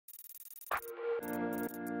Hi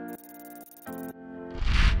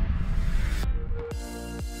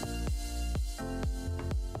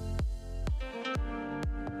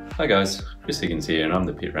guys, Chris Higgins here and I'm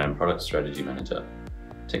the PitRam Product Strategy Manager.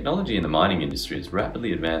 Technology in the mining industry is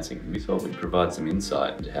rapidly advancing and we thought we'd provide some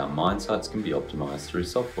insight into how mine sites can be optimised through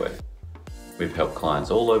software. We've helped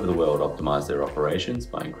clients all over the world optimise their operations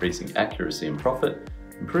by increasing accuracy and profit,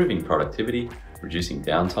 improving productivity, reducing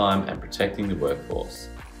downtime and protecting the workforce.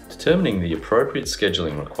 Determining the appropriate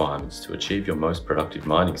scheduling requirements to achieve your most productive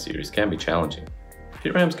mining series can be challenging.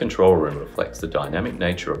 PitRam's control room reflects the dynamic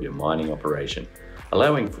nature of your mining operation,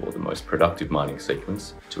 allowing for the most productive mining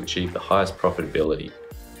sequence to achieve the highest profitability.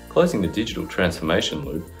 Closing the digital transformation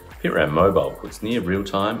loop, PitRam Mobile puts near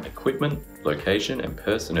real-time equipment, location and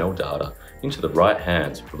personnel data into the right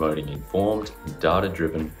hands, promoting informed and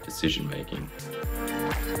data-driven decision-making.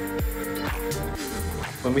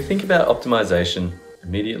 When we think about optimization,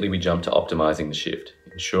 immediately we jump to optimizing the shift,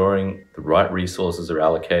 ensuring the right resources are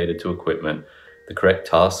allocated to equipment, the correct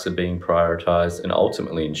tasks are being prioritized, and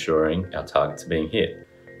ultimately ensuring our targets are being hit.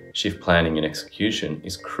 Shift planning and execution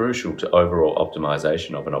is crucial to overall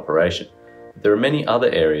optimization of an operation. There are many other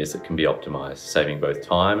areas that can be optimized, saving both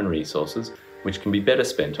time and resources, which can be better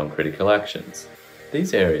spent on critical actions.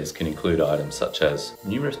 These areas can include items such as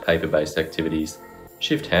numerous paper-based activities,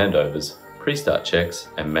 shift handovers, pre-start checks,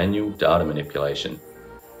 and manual data manipulation.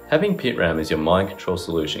 Having PitRam as your mine control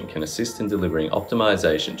solution can assist in delivering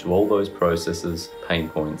optimization to all those processes, pain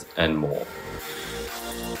points, and more.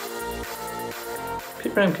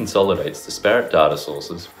 PitRam consolidates disparate data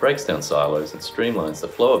sources, breaks down silos, and streamlines the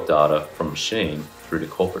flow of data from machine through to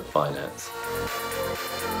corporate finance.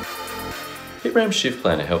 PitRam Shift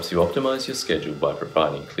Planner helps you optimize your schedule by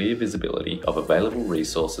providing clear visibility of available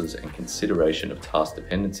resources and consideration of task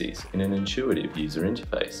dependencies in an intuitive user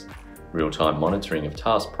interface. Real-time monitoring of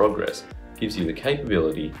task progress gives you the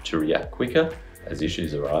capability to react quicker as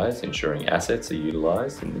issues arise, ensuring assets are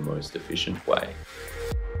utilized in the most efficient way.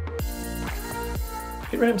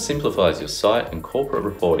 PitRam simplifies your site and corporate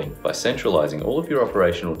reporting by centralizing all of your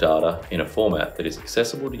operational data in a format that is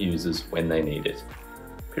accessible to users when they need it.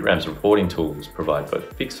 PitRam's reporting tools provide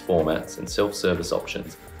both fixed formats and self-service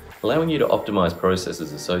options, allowing you to optimize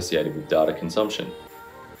processes associated with data consumption.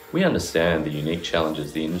 We understand the unique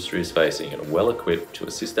challenges the industry is facing and are well equipped to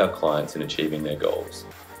assist our clients in achieving their goals.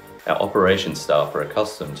 Our operations staff are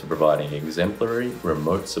accustomed to providing exemplary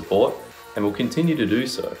remote support and will continue to do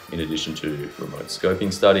so, in addition to remote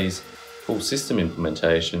scoping studies, full system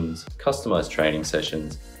implementations, customized training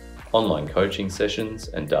sessions, online coaching sessions,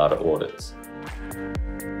 and data audits.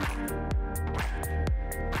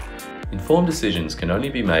 Informed decisions can only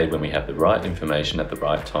be made when we have the right information at the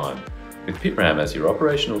right time. With PitRam as your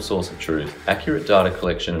operational source of truth, accurate data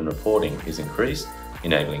collection and reporting is increased,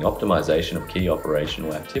 enabling optimization of key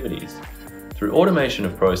operational activities. Through automation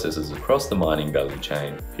of processes across the mining value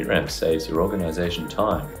chain, PitRam saves your organization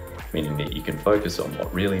time, meaning that you can focus on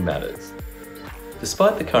what really matters.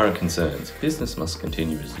 Despite the current concerns, business must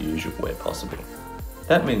continue as usual where possible.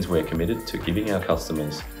 That means we're committed to giving our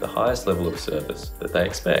customers the highest level of service that they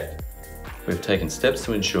expect. We've taken steps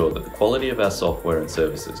to ensure that the quality of our software and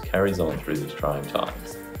services carries on through these trying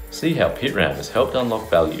times. See how PitRam has helped unlock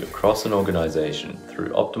value across an organization through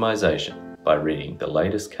optimization by reading the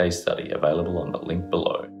latest case study available on the link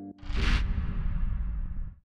below.